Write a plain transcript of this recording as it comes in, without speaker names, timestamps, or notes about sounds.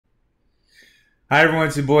Hi everyone,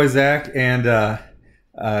 it's your boy Zach, and uh,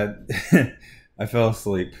 I fell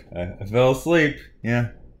asleep. I fell asleep. Yeah,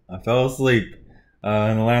 I fell asleep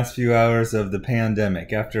in the last few hours of the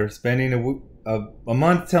pandemic. After spending a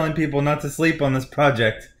month telling people not to sleep on this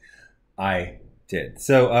project, I did.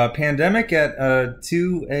 So, pandemic at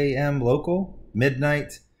 2 a.m. local,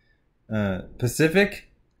 midnight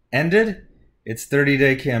Pacific, ended its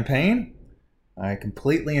 30-day campaign. I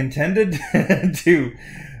completely intended to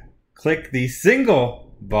click the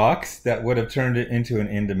single box that would have turned it into an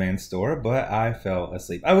in-demand store, but I fell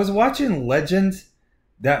asleep. I was watching Legend,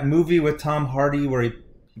 that movie with Tom Hardy where he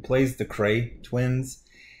plays the Cray twins,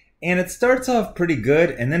 and it starts off pretty good,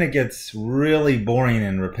 and then it gets really boring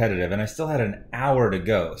and repetitive, and I still had an hour to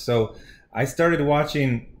go. So I started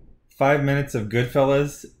watching 5 minutes of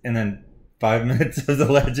Goodfellas, and then 5 minutes of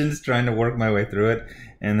the Legends, trying to work my way through it,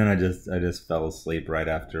 and then I just fell asleep right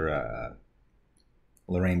after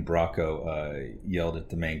Lorraine Bracco yelled at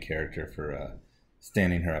the main character for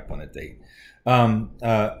standing her up on a date.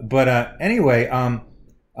 Anyway,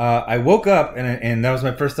 I woke up and that was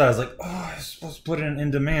my first thought. I was like, oh, I'm supposed to put it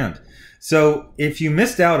in demand. So if you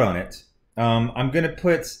missed out on it, I'm going to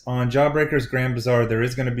put on Jawbreakers Grand Bazaar. There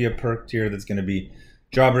is going to be a perk tier that's going to be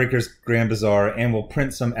Jawbreakers Grand Bazaar, and we'll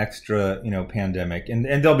print some extra, pandemic, and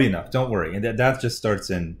there'll be enough. Don't worry. And that just starts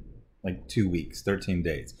in like 2 weeks, 13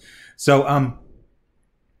 days. So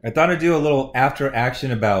I thought I'd do a little after action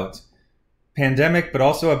about pandemic, but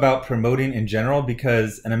also about promoting in general,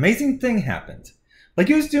 because an amazing thing happened. Like,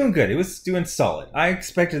 it was doing good. It was doing solid. I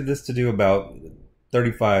expected this to do about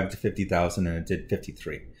 35 to 50,000, and it did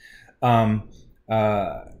 53.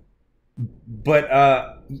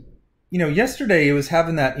 Yesterday it was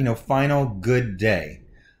having that, final good day.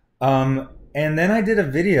 And then I did a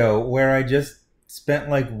video where I just spent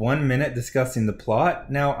like 1 minute discussing the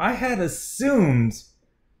plot. Now, I had assumed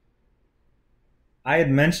I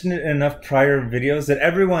had mentioned it in enough prior videos that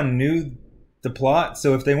everyone knew the plot,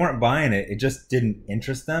 so if they weren't buying it, it just didn't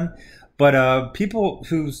interest them. But people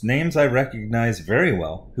whose names I recognize very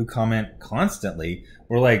well, who comment constantly,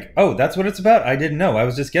 were like, oh, that's what it's about? I didn't know. I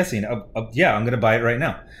was just guessing. Yeah, I'm going to buy it right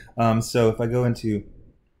now. So if I go into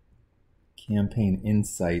Campaign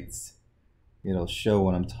Insights, it'll show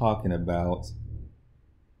what I'm talking about.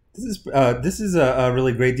 This is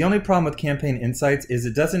really great. The only problem with Campaign Insights is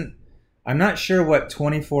it doesn't. I'm not sure what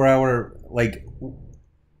 24-hour, like,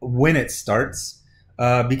 when it starts,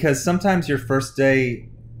 because sometimes your first day,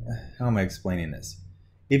 how am I explaining this?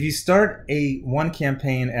 If you start one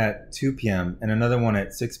campaign at 2 p.m. and another one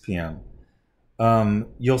at 6 p.m.,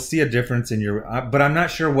 you'll see a difference in your, but I'm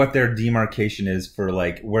not sure what their demarcation is for,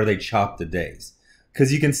 like, where they chop the days.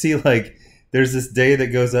 Because you can see, like, there's this day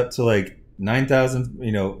that goes up to, like, 9,000,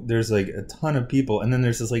 there's, like, a ton of people, and then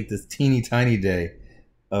there's just, like, this teeny tiny day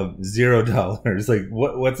of $0. Like,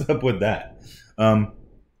 what's up with that? I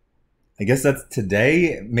guess that's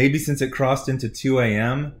today, maybe, since it crossed into 2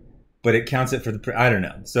 a.m., but it counts it for I don't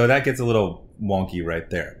know. So that gets a little wonky right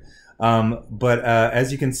there.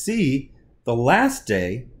 As you can see, the last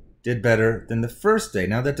day did better than the first day.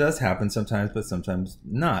 Now, that does happen sometimes, but sometimes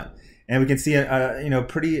not. And we can see a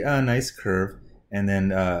pretty nice curve, and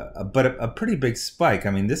then a pretty big spike. I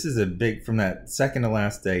mean, this is a big from that second to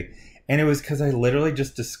last day. And it was because I literally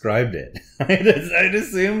just described it. I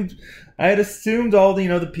had assumed all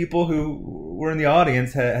the people who were in the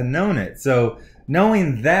audience had known it. So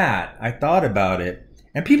knowing that, I thought about it.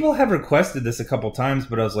 And people have requested this a couple times,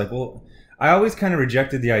 but I was like, well, I always kind of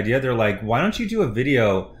rejected the idea. They're like, why don't you do a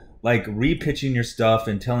video like repitching your stuff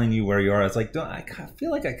and telling you where you are? I was like, I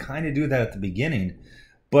feel like I kind of do that at the beginning,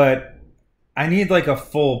 but I need like a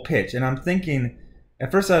full pitch. And I'm thinking,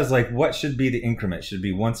 at first I was like, what should be the increment? Should it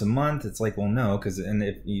be once a month? It's like, well, no, because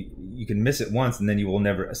if you can miss it once and then you will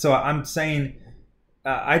never. So I'm saying,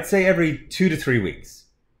 I'd say every 2 to 3 weeks.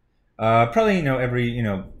 Probably, every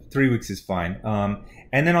 3 weeks is fine.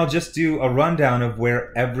 And then I'll just do a rundown of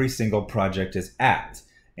where every single project is at,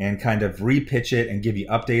 and kind of repitch it and give you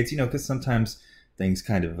updates. Because sometimes things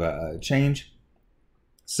kind of change.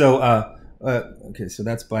 So okay, so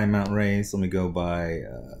that's by amount raised. Let me go by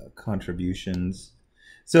contributions.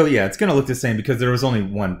 So yeah, it's going to look the same because there was only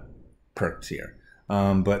one perk tier.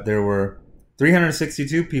 But there were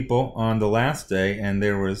 362 people on the last day, and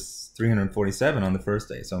there was 347 on the first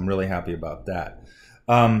day. So I'm really happy about that.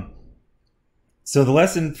 So the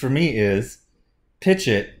lesson for me is pitch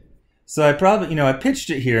it. So I probably, I pitched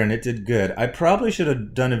it here and it did good. I probably should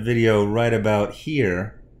have done a video right about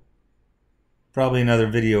here. Probably another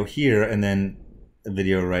video here, and then a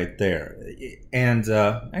video right there. And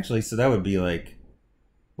actually, so that would be like,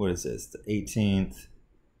 what is this? The 18th.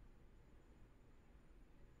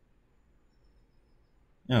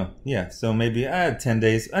 Oh, yeah. So maybe I had 10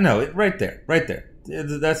 days. I know it right there, right there.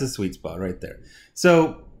 That's a sweet spot right there.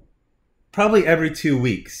 So probably every 2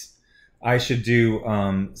 weeks, I should do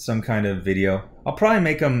some kind of video. I'll probably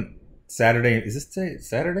make them Saturday. Is this today?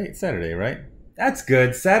 Saturday? It's Saturday, right? That's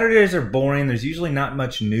good. Saturdays are boring. There's usually not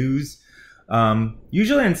much news.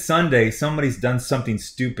 Usually on Sunday, somebody's done something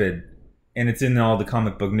stupid and it's in all the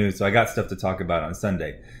comic book news. So I got stuff to talk about on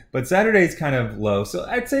Sunday. But Saturday's kind of low. So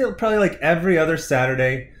I'd say probably like every other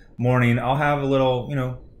Saturday morning, I'll have a little,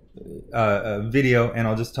 a video, and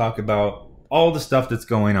I'll just talk about all the stuff that's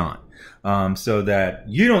going on, so that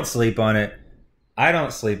you don't sleep on it. I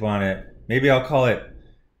don't sleep on it. Maybe I'll call it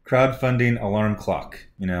crowdfunding alarm clock,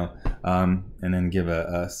 and then give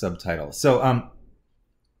a subtitle. So,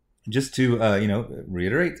 just to,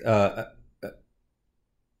 reiterate,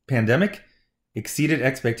 pandemic exceeded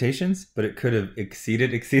expectations, but it could have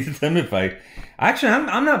exceeded them if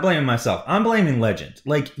I'm not blaming myself. I'm blaming Legend.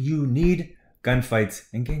 Like, you need gunfights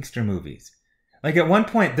in gangster movies. Like, at one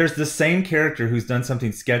point, there's the same character who's done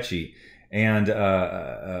something sketchy, and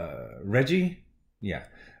Reggie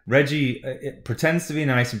pretends to be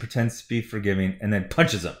nice and pretends to be forgiving, and then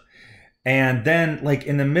punches him. And then, like,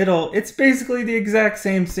 in the middle, it's basically the exact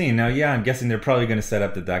same scene. Now, yeah, I'm guessing they're probably going to set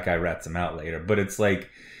up that guy rats him out later, but it's like,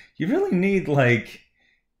 you really need, like,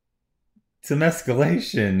 some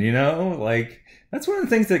escalation, Like, that's one of the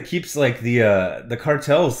things that keeps, like, the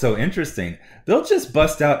cartels so interesting. They'll just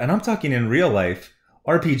bust out, and I'm talking in real life,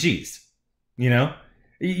 RPGs,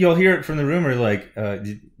 You'll hear it from the rumor, like,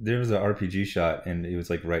 there was an RPG shot, and it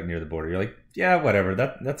was, like, right near the border. You're like, yeah, whatever,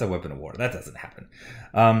 that's a weapon of war. That doesn't happen.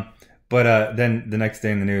 But then the next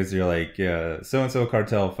day in the news, you're like, so-and-so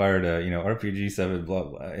cartel fired a, RPG 7, blah,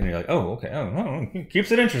 blah. And you're like, oh, okay. Oh,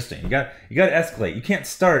 keeps it interesting. You got to escalate. You can't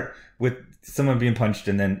start with someone being punched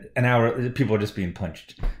and then an hour, people are just being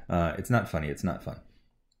punched. It's not funny. It's not fun.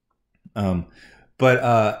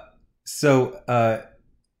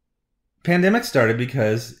 Pandemic started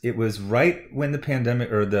because it was right when the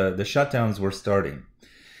pandemic or the shutdowns were starting.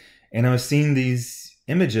 And I was seeing these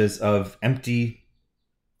images of empty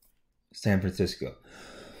San Francisco,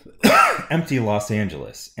 empty Los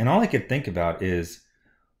Angeles. And all I could think about is,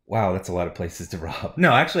 wow, that's a lot of places to rob.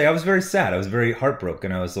 No, actually, I was very sad. I was very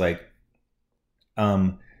heartbroken. I was like,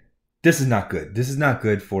 this is not good. This is not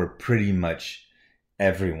good for pretty much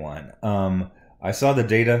everyone. I saw the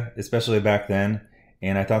data, especially back then,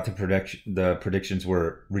 and I thought the predictions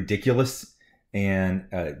were ridiculous and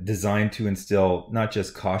designed to instill not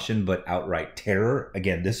just caution, but outright terror.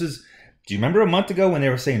 Again, do you remember a month ago when they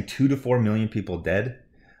were saying 2 to 4 million people dead?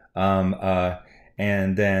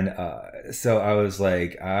 And then, so I was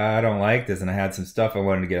like, I don't like this. And I had some stuff I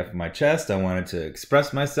wanted to get off my chest. I wanted to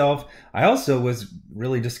express myself. I also was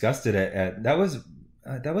really disgusted at that was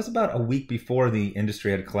about a week before the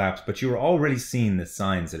industry had collapsed, but you were already seeing the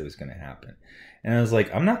signs that it was going to happen. And I was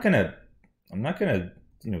like, I'm not gonna,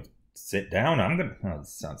 sit down. Oh,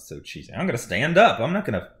 this sounds so cheesy. I'm going to stand up. I'm not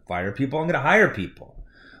going to fire people. I'm going to hire people.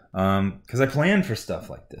 Because I planned for stuff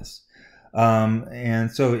like this.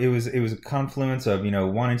 And so it was a confluence of,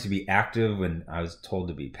 wanting to be active when I was told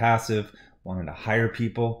to be passive, wanting to hire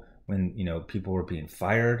people when, people were being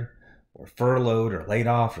fired or furloughed or laid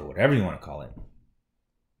off or whatever you want to call it.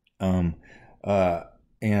 And,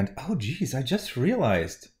 oh, geez, I just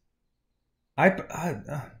realized not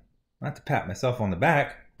to pat myself on the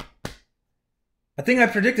back. I think I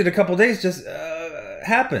predicted a couple days just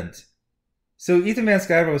happened. So Ethan Van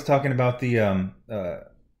Sciver was talking about the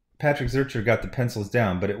Patrick Zurcher got the pencils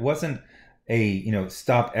down, but it wasn't a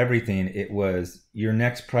stop everything. It was your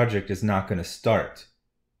next project is not going to start.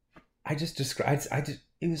 I just described.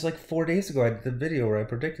 It was like 4 days ago. I did the video where I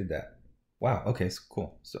predicted that. Wow. Okay. So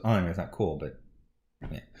cool. So I mean, it's not cool, but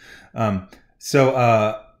yeah. So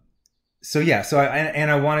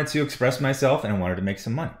I wanted to express myself and I wanted to make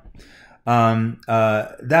some money.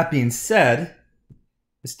 That being said,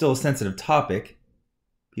 it's still a sensitive topic.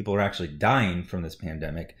 People are actually dying from this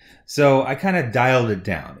pandemic. So I kind of dialed it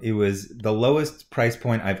down. It was the lowest price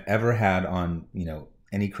point I've ever had on,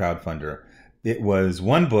 any crowdfunder. It was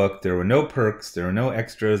one book. There were no perks. There were no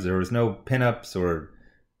extras. There was no pinups or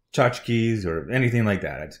tchotchkes or anything like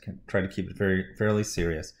that. I just tried to keep it fairly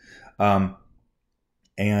serious. And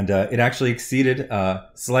it actually exceeded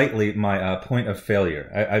slightly my point of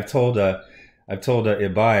failure. I've told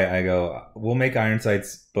Ibai, I go, we'll make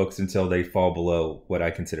Ironsight's books until they fall below what I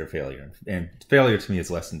consider failure, and failure to me is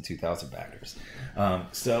less than 2,000 backers.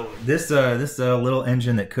 So this little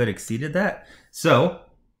engine that could exceeded that. So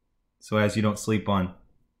as you don't sleep on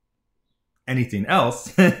anything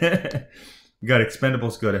else, we got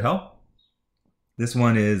Expendables Go to Hell. This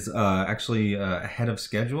one is actually ahead of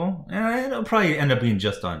schedule, and it'll probably end up being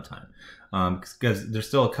just on time. Because there's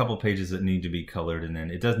still a couple pages that need to be colored, and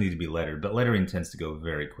then it does need to be lettered, but lettering tends to go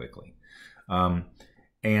very quickly.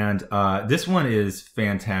 This one is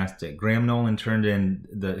fantastic. Graham Nolan turned in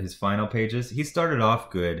his final pages. He started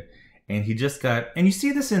off good, and he just got, and you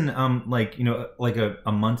see this in like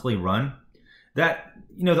a monthly run, that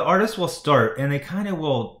the artist will start and they kind of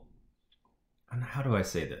will, how do I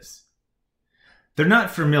say this? They're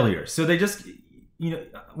not familiar, so they just,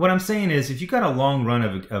 what I'm saying is, if you got a long run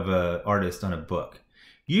of a artist on a book,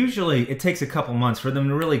 usually it takes a couple months for them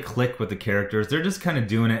to really click with the characters. They're just kind of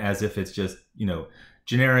doing it as if it's just,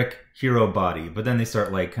 generic hero body. But then they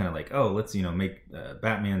start oh, let's, make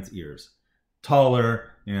Batman's ears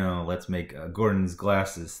taller. Let's make Gordon's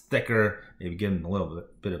glasses thicker. Maybe give him a little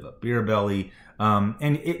bit of a beer belly.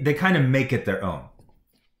 They kind of make it their own.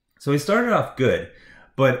 So he started off good.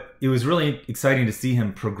 But it was really exciting to see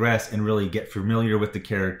him progress and really get familiar with the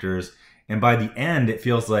characters. And by the end, it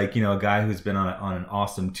feels like, a guy who's been on an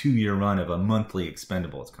awesome 2-year run of a monthly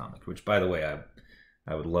Expendables comic, which, by the way,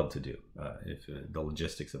 I would love to do if the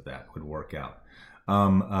logistics of that would work out.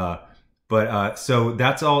 So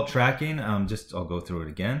that's all tracking. I'll go through it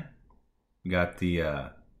again. We got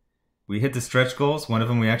we hit the stretch goals. One of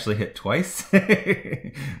them we actually hit twice,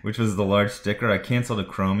 which was the large sticker. I canceled a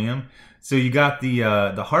chromium. So you got the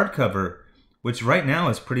hardcover, which right now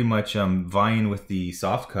is pretty much vying with the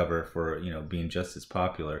soft cover for being just as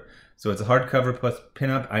popular. So it's a hardcover plus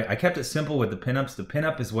pinup. I kept it simple with the pinups. The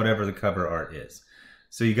pinup is whatever the cover art is.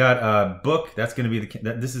 So you got a book. That's going to be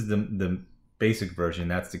this is the basic version.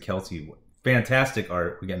 That's the Kelsey. Fantastic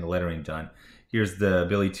art. We're getting the lettering done. Here's the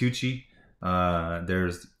Billy Tucci.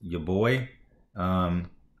 There's your boy.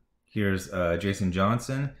 Here's Jason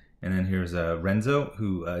Johnson, and then here's Renzo,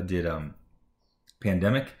 who did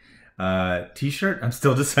PANdemIC t-shirt. I'm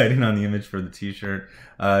still deciding on the image for the t-shirt.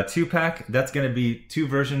 2-pack. That's going to be 2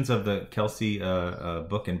 versions of the Kelsey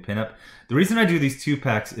book and pinup. The reason I do these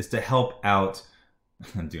 2-packs is to help out.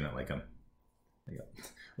 I'm doing it like them.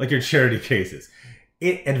 Like your charity cases.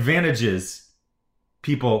 It advantages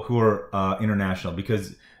people who are international,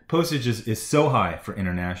 because postage is so high for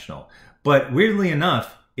international. But weirdly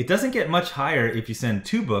enough, it doesn't get much higher if you send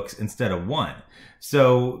 2 books instead of 1.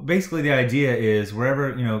 So basically the idea is,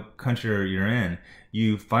 wherever country you're in,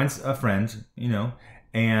 you find a friend,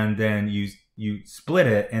 and then you split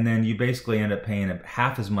it, and then you basically end up paying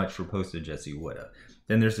half as much for postage as you would have.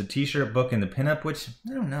 Then there's the t-shirt book and the pinup, which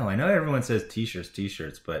I don't know. I know everyone says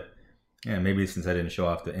t-shirts, but yeah, maybe since I didn't show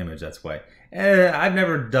off the image, that's why. I've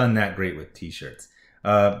never done that great with t-shirts.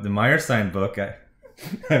 The Meyer signed book,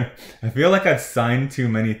 I feel like I've signed too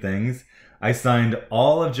many things. I signed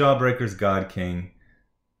all of Jawbreaker's God King.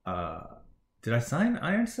 Did I sign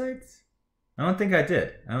Iron Sights? I don't think I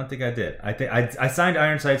did. I think I signed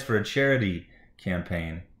Iron Sights for a charity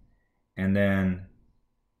campaign. And then,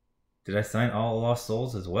 did I sign All Lost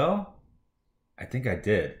Souls as well? I think I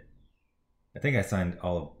did. I think I signed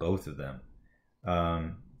all of both of them.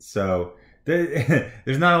 So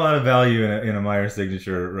there's not a lot of value in a Meyer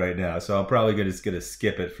signature right now, so I'm probably just gonna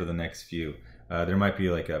skip it for the next few. There might be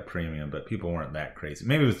like a premium, but people weren't that crazy.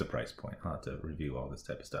 Maybe it was the price point. I'll have to review all this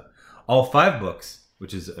type of stuff. All 5 books,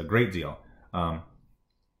 which is a great deal.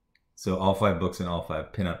 So all 5 books and all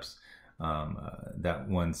 5 pinups. That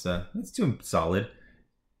one's it's too solid.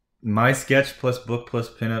 My sketch plus book plus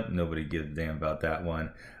pinup. Nobody gives a damn about that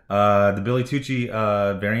one. The Billy Tucci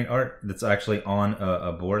variant art that's actually on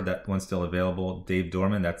a board. That one's still available. Dave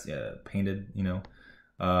Dorman, that's painted,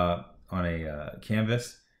 on a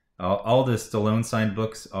canvas. All the Stallone signed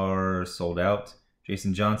books are sold out.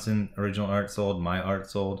 Jason Johnson original art sold. My art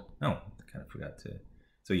sold. Oh, I kind of forgot to.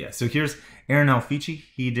 So yeah, so here's Aaron Alfici.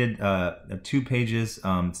 He did a 2 pages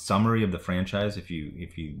summary of the franchise. If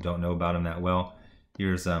you don't know about him that well,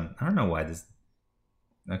 here's I don't know why this.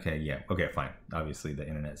 Okay, yeah. Okay, fine. Obviously, the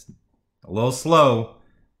internet's a little slow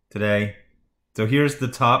today. So here's the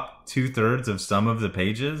top 2/3 of some of the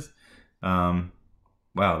pages.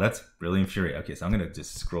 Wow, that's really infuriating. Okay, so I'm going to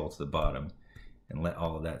just scroll to the bottom and let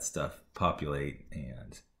all of that stuff populate.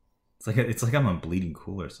 And it's like I'm on Bleeding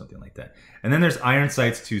Cool or something like that. And then there's Iron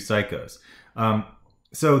Sights 2 Psychos.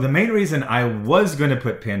 So the main reason I was going to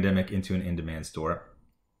put PANdemIC into an in-demand store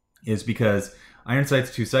is because Iron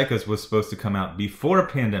Sights 2 Psychos was supposed to come out before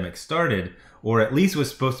PANdemIC started, or at least was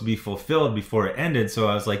supposed to be fulfilled before it ended. So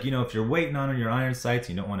I was like, if you're waiting on your Iron Sights,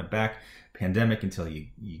 you don't want to back PANdemIC until you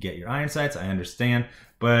get your Iron Sights. I understand,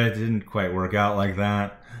 but it didn't quite work out like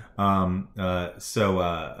that.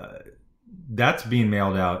 So that's being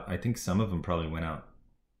mailed out. I think some of them probably went out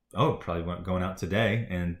probably going out today,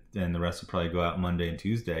 and the rest will probably go out Monday and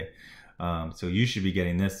Tuesday. So you should be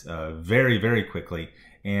getting this very, very quickly.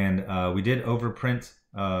 And we did overprint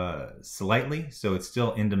slightly, so it's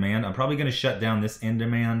still in demand. I'm probably going to shut down this in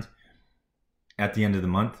demand at the end of the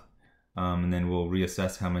month, and then we'll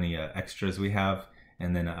reassess how many extras we have.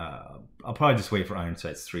 And then I'll probably just wait for Iron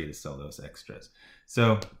Sights 3 to sell those extras.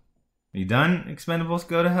 So, are you done, Expendables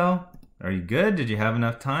Go to Hell? Are you good? Did you have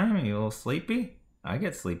enough time? Are you a little sleepy? I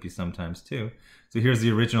get sleepy sometimes too. So here's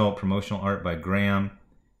the original promotional art by Graham.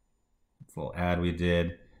 This little ad we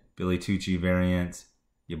did. Billy Tucci variant.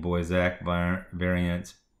 Your boy Zach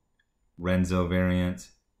variant. Renzo variant.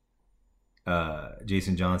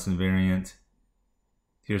 Jason Johnson variant.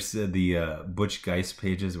 Here's the Butch Geist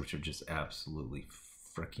pages, which are just absolutely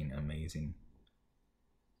freaking amazing.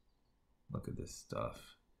 Look at this stuff.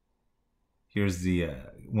 Here's the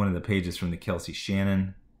one of the pages from the Kelsey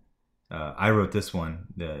Shannon. I wrote this one.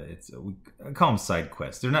 I call them side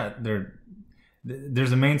quests.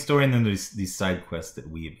 There's a main story, and then there's these side quests that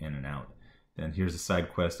weave in and out. Then here's a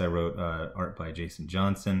side quest I wrote, art by Jason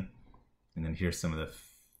Johnson. And then here's some of the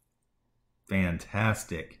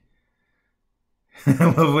fantastic.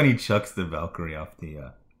 I love when he chucks the Valkyrie off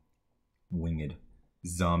the winged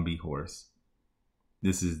zombie horse.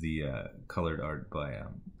 This is the colored art by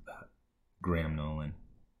Graham Nolan.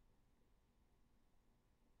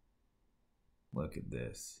 Look at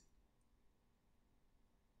this.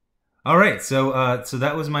 All right, so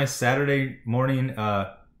that was my Saturday morning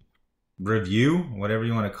review, whatever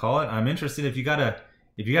you want to call it. I'm interested if you got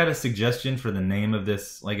a suggestion for the name of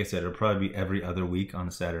this. Like I said, it'll probably be every other week on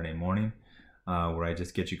a Saturday morning, where I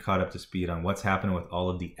just get you caught up to speed on what's happening with all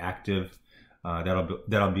of the active.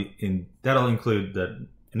 That'll include the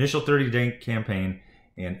initial 30-day campaign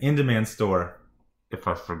and in-demand store. If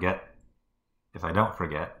I don't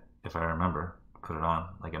forget, if I remember, put it on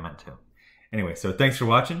like I meant to. Anyway, so thanks for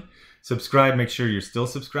watching. Subscribe. Make sure you're still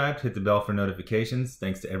subscribed. Hit the bell for notifications.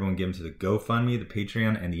 Thanks to everyone giving to the GoFundMe, the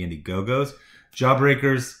Patreon, and the Indiegogos.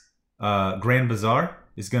 Jawbreakers Grand Bazaar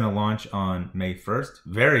is going to launch on May 1st.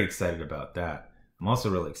 Very excited about that. I'm also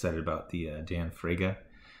really excited about the Dan Frega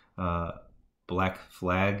Black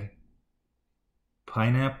Flag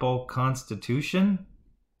Pineapple Constitution.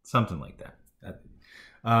 Something like that.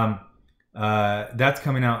 That's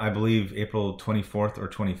coming out, I believe, April 24th or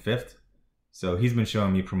 25th. So he's been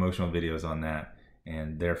showing me promotional videos on that,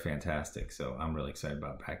 and they're fantastic. So I'm really excited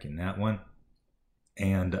about backing that one.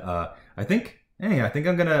 And I think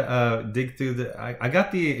I'm gonna dig through I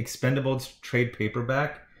got the Expendables trade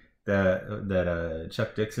paperback that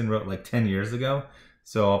Chuck Dixon wrote like 10 years ago.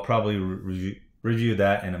 So I'll probably review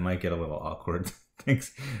that, and it might get a little awkward.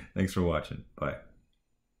 Thanks for watching. Bye.